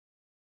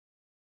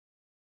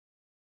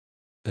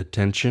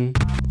Attention.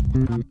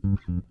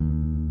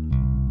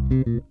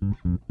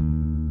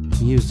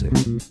 Music.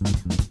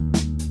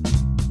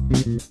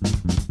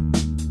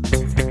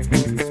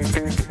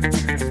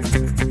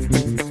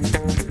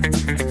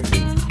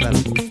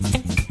 Incredible.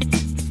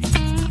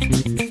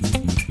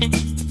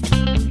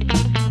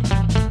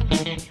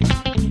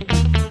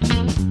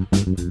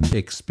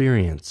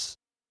 Experience.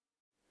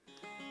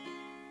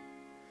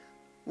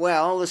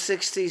 Well, the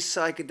 60s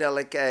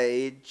psychedelic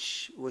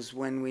age was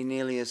when we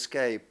nearly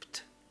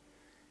escaped,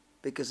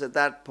 because at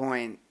that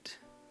point,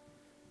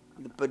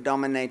 the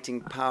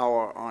predominating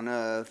power on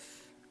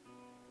Earth,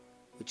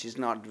 which is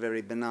not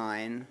very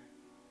benign,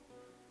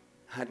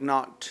 had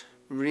not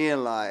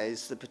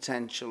realized the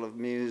potential of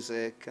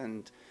music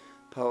and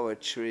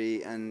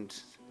poetry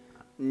and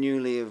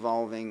newly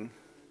evolving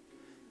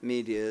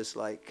medias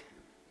like,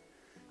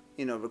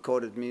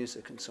 recorded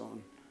music and so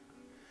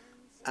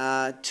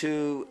on,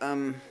 to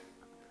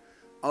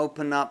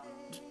open up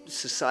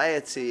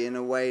society in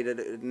a way that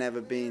it had never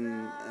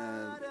been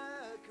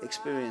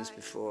experienced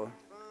before.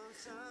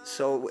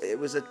 So it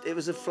was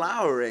a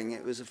flowering.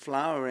 It was a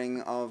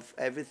flowering of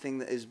everything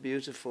that is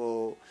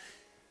beautiful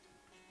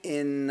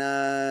in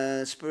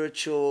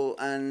spiritual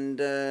and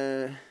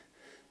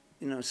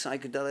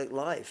psychedelic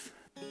life.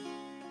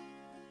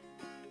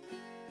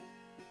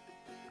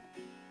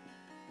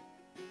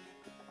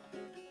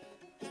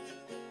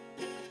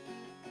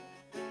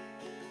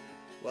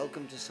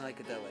 Welcome to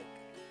Psychedelic.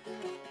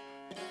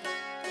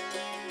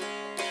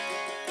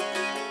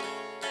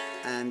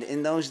 And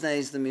in those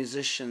days, the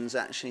musicians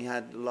actually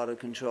had a lot of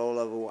control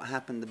over what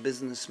happened. The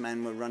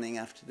businessmen were running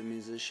after the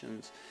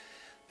musicians.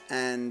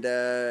 And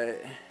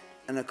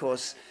of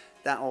course,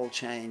 that all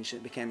changed.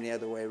 It became the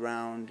other way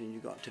around. And you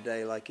got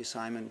today, like your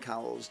Simon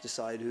Cowells,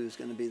 decide who's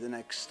going to be the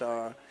next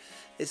star.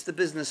 It's the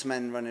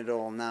businessmen run it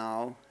all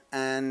now.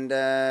 And,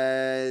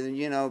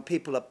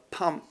 people are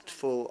pumped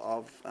full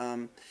of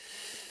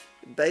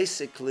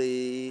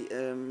basically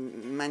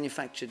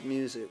manufactured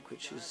music,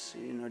 which is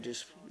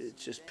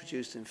just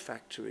produced in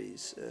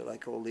factories,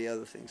 like all the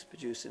other things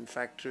produced in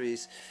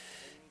factories.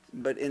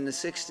 But in the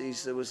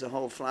 60s there was a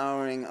whole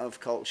flowering of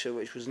culture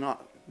which was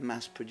not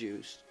mass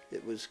produced.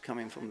 It was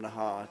coming from the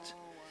heart,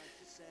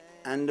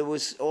 and there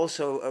was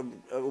also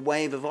a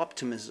wave of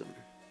optimism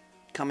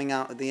coming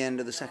out at the end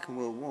of the Second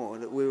World War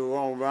that we were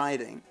all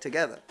riding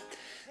together.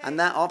 And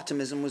that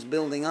optimism was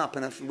building up,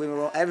 and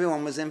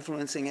everyone was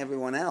influencing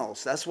everyone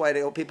else. That's why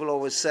people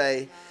always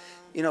say,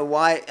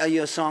 why are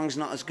your songs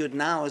not as good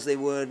now as they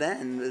were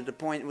then? The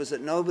point was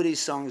that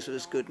nobody's songs were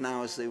as good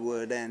now as they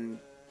were then,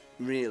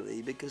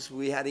 really, because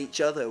we had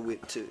each other we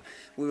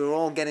were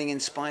all getting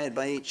inspired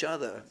by each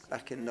other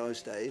back in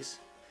those days.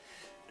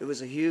 There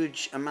was a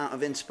huge amount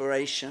of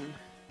inspiration.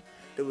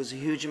 There was a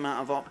huge amount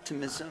of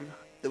optimism.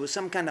 There was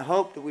some kind of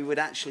hope that we would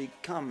actually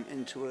come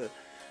into a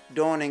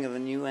dawning of a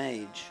new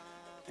age.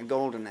 A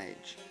golden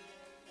age.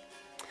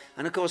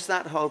 And of course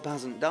that hope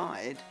hasn't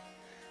died,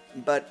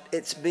 but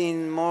it's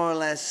been more or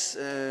less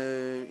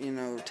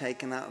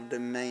taken out of the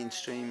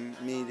mainstream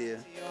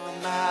media. We're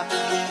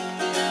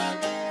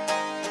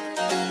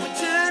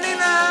turning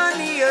on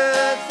the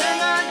earth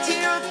and onto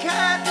your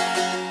cat.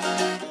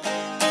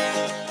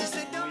 Who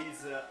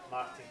is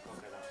Martin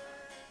Cockerham?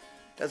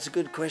 That's a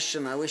good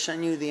question. I wish I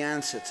knew the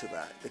answer to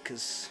that,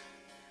 because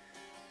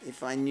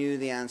if I knew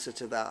the answer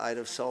to that, I'd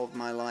have solved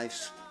my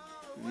life's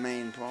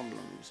main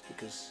problems.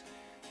 Because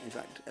in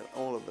fact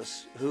all of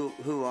us, who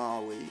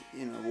are we,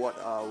 what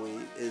are we,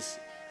 is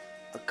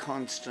a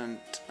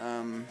constant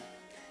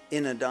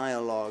inner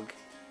dialogue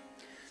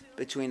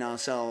between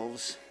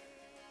ourselves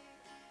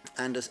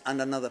and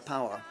another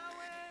power.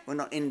 We're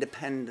not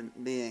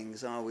independent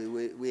beings, are we?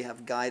 We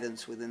have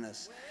guidance within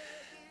us.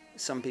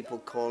 Some people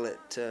call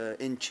it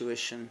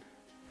intuition,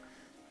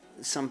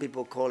 some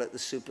people call it the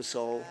super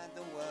soul.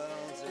 The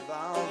world's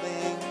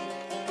evolving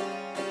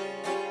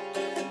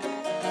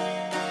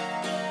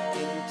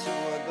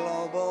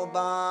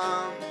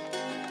bomb.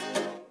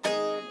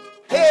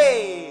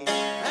 Hey!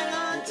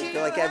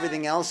 Like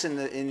everything else in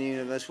the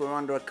universe, we're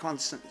under a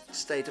constant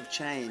state of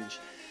change.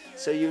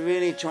 So you're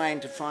really trying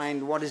to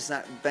find what is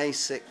that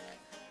basic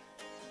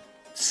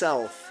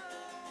self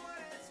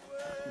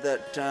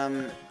that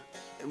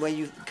where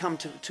you come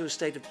to a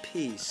state of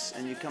peace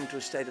and you come to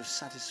a state of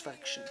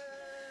satisfaction.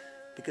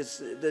 Because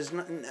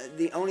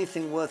the only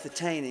thing worth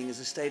attaining is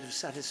a state of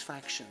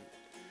satisfaction.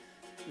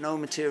 No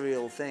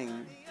material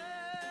thing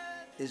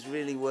is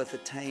really worth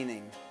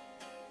attaining.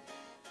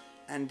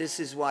 And this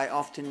is why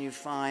often you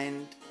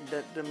find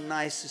that the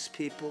nicest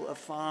people are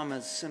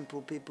farmers,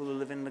 simple people who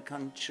live in the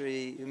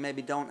country, who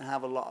maybe don't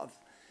have a lot of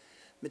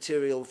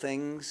material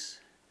things,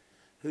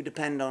 who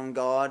depend on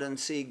God and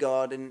see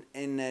God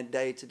in their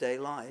day-to-day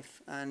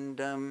life. And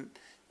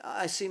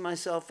I see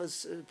myself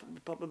as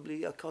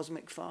probably a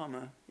cosmic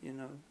farmer,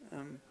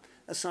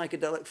 a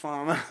psychedelic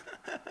farmer.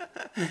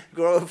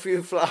 Grow a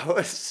few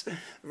flowers,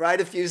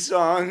 write a few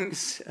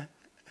songs,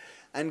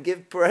 and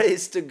give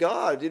praise to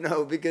God,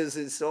 because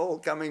it's all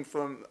coming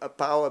from a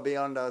power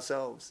beyond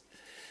ourselves.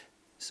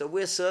 So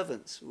we're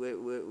servants.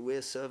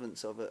 We're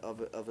servants of a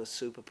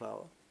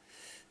superpower.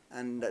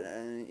 And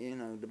you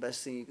know, the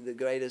best thing, the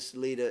greatest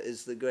leader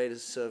is the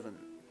greatest servant.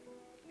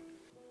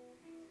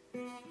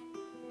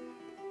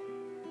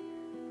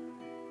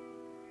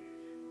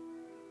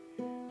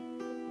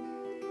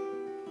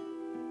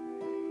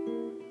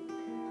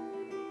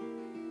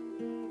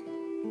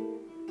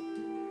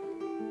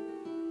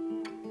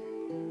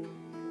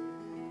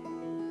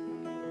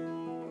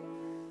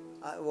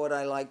 What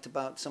I liked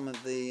about some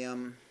of the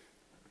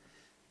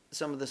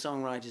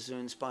songwriters who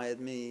inspired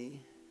me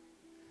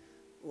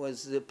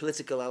was the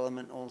political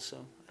element also.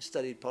 I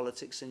studied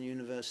politics in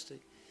university.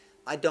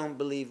 I don't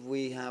believe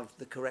we have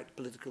the correct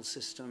political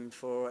system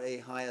for a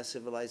higher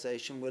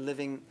civilization. We're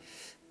living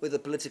with a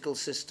political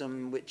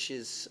system which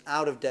is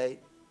out of date.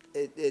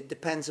 It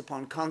depends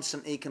upon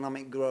constant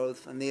economic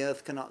growth, and the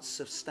earth cannot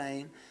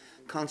sustain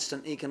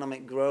constant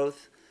economic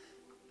growth.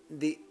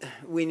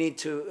 We need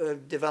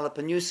to develop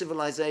a new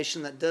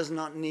civilization that does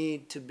not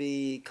need to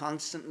be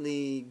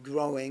constantly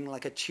growing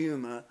like a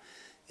tumor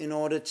in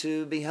order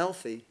to be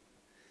healthy.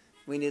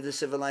 We need a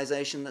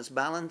civilization that's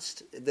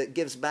balanced, that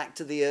gives back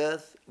to the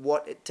earth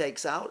what it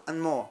takes out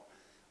and more.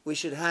 We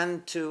should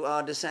hand to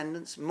our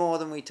descendants more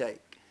than we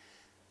take.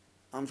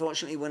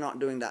 Unfortunately, we're not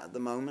doing that at the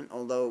moment,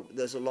 although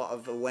there's a lot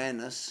of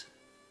awareness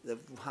of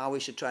how we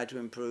should try to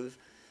improve.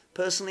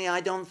 Personally,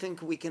 I don't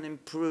think we can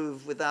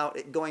improve without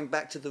it going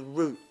back to the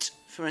root.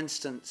 For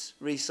instance,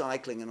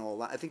 recycling and all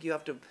that. I think you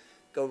have to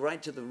go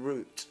right to the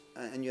root,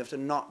 and you have to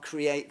not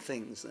create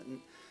things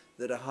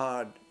that are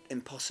hard,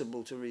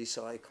 impossible to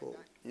recycle,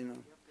 you know,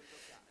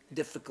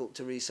 difficult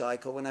to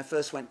recycle. When I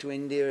first went to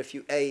India, if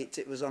you ate,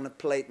 it was on a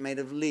plate made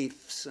of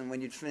leaves, and when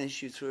you'd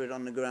finished, you threw it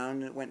on the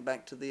ground and it went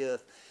back to the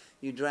earth.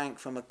 You drank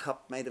from a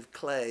cup made of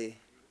clay.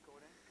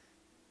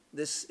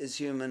 This is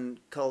human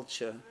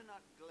culture.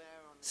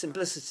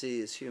 Simplicity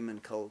is human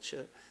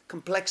culture.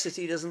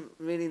 Complexity doesn't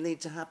really lead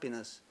to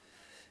happiness.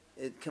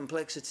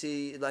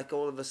 Complexity, like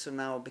all of us are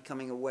now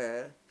becoming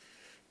aware,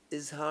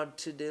 is hard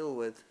to deal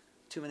with.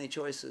 Too many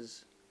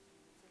choices.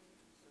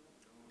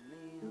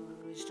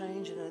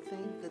 Strange that I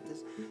think that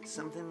there's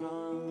something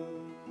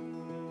wrong.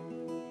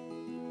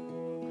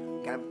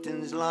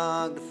 Captain's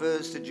log, the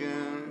 1st of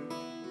June.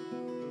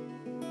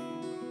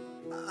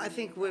 I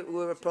think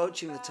we're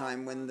approaching the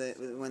time when the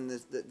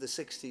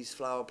 60s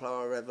flower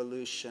power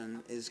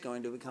revolution is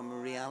going to become a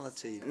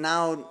reality.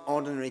 Now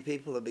ordinary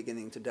people are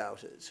beginning to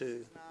doubt it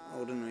too.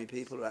 Ordinary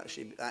people are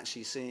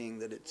actually seeing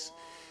that it's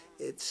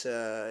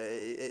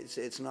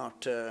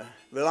not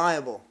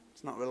reliable.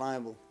 It's not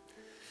reliable.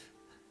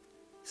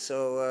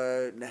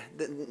 So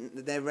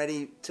they're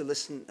ready to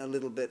listen a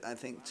little bit, I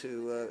think,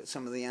 to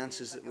some of the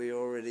answers that we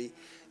already,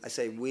 I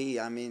say we,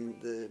 I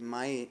mean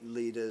my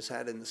leaders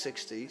had in the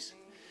 60s.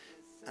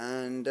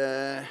 And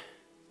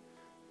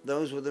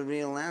those were the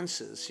real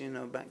answers, you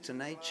know, back to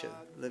nature,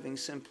 living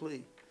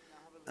simply,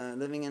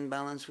 living in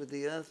balance with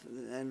the earth,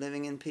 and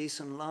living in peace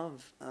and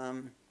love,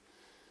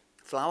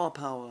 flower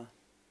power,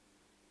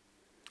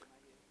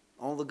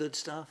 all the good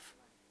stuff.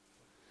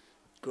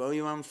 Grow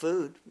your own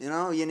food. You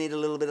know, you need a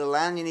little bit of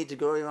land, you need to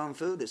grow your own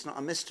food. It's not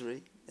a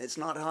mystery. It's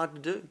not hard to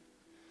do.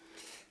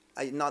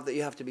 Not that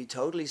you have to be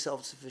totally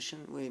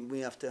self-sufficient. We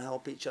have to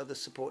help each other,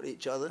 support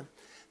each other.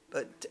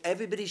 But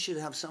everybody should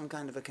have some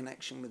kind of a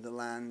connection with the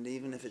land,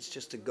 even if it's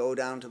just to go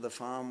down to the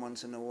farm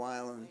once in a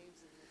while and,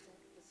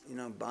 you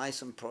know, buy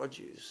some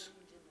produce.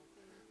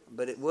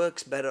 But it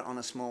works better on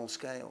a small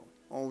scale.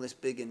 All this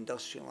big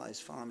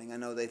industrialized farming, I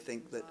know they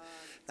think that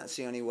that's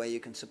the only way you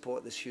can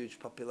support this huge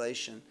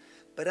population.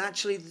 But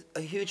actually,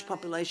 a huge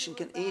population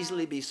can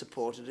easily be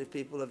supported if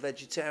people are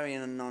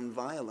vegetarian and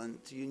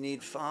non-violent. You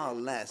need far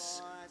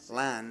less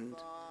land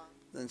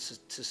than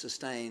to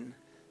sustain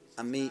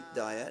a meat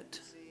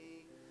diet,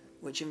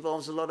 which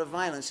involves a lot of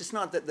violence. It's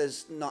not that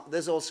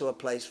there's also a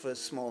place for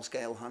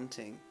small-scale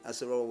hunting, as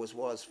there always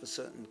was for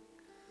certain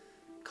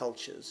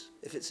cultures,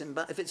 if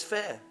it's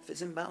fair, if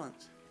it's in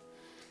balance.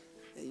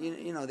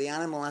 You know, the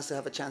animal has to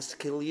have a chance to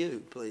kill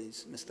you,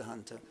 please, Mr.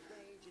 Hunter.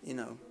 You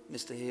know,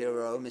 Mr.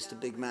 Hero, Mr.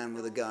 Big Man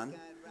with a gun.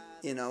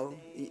 You know,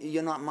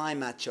 you're not my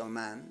macho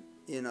man,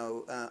 you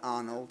know,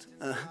 Arnold,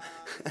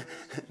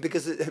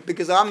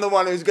 because I'm the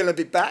one who's going to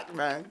be back,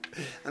 man,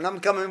 and I'm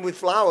coming with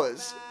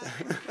flowers.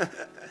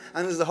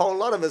 And there's a whole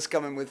lot of us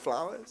coming with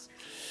flowers,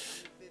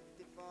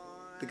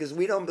 because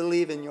we don't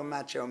believe in your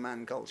macho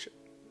man culture.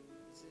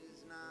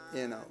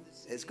 You know,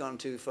 it's gone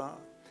too far.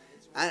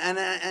 And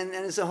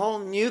it's a whole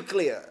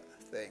nuclear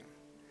thing.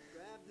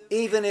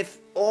 Even if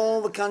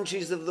all the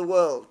countries of the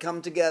world come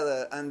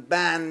together and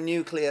ban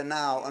nuclear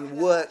now and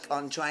work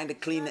on trying to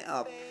clean it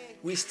up,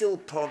 we still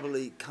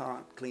probably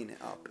can't clean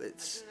it up.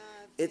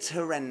 It's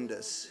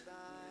horrendous.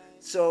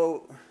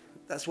 So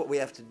that's what we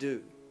have to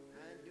do.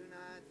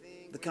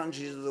 The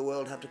countries of the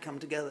world have to come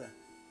together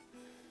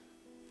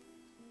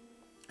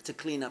to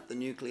clean up the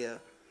nuclear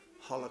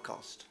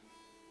holocaust.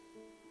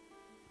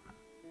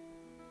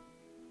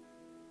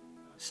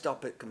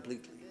 Stop it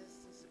completely.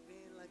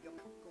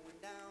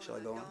 Shall I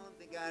go on? I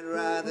think I'd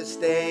rather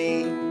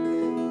stay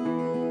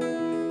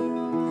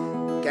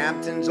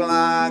Captain's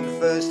log,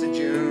 1st of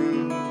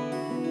June.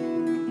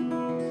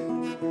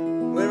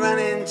 We run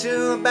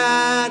into a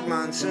bad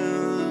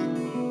monsoon.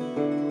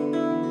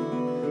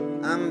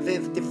 I'm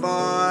 54,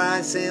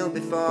 I sailed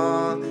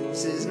before.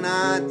 This is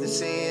not the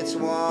sea, it's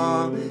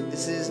war.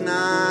 This is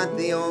not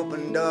the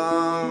open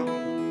door.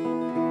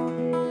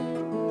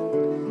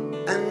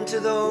 And to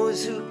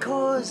those who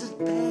cause us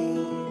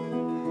pain,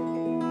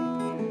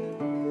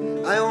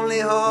 I only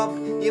hope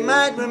you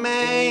might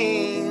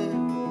remain.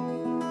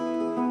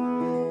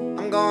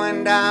 I'm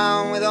going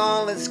down with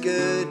all that's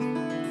good.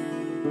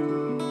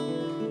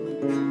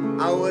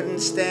 I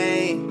wouldn't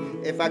stay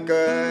if I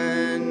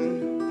could.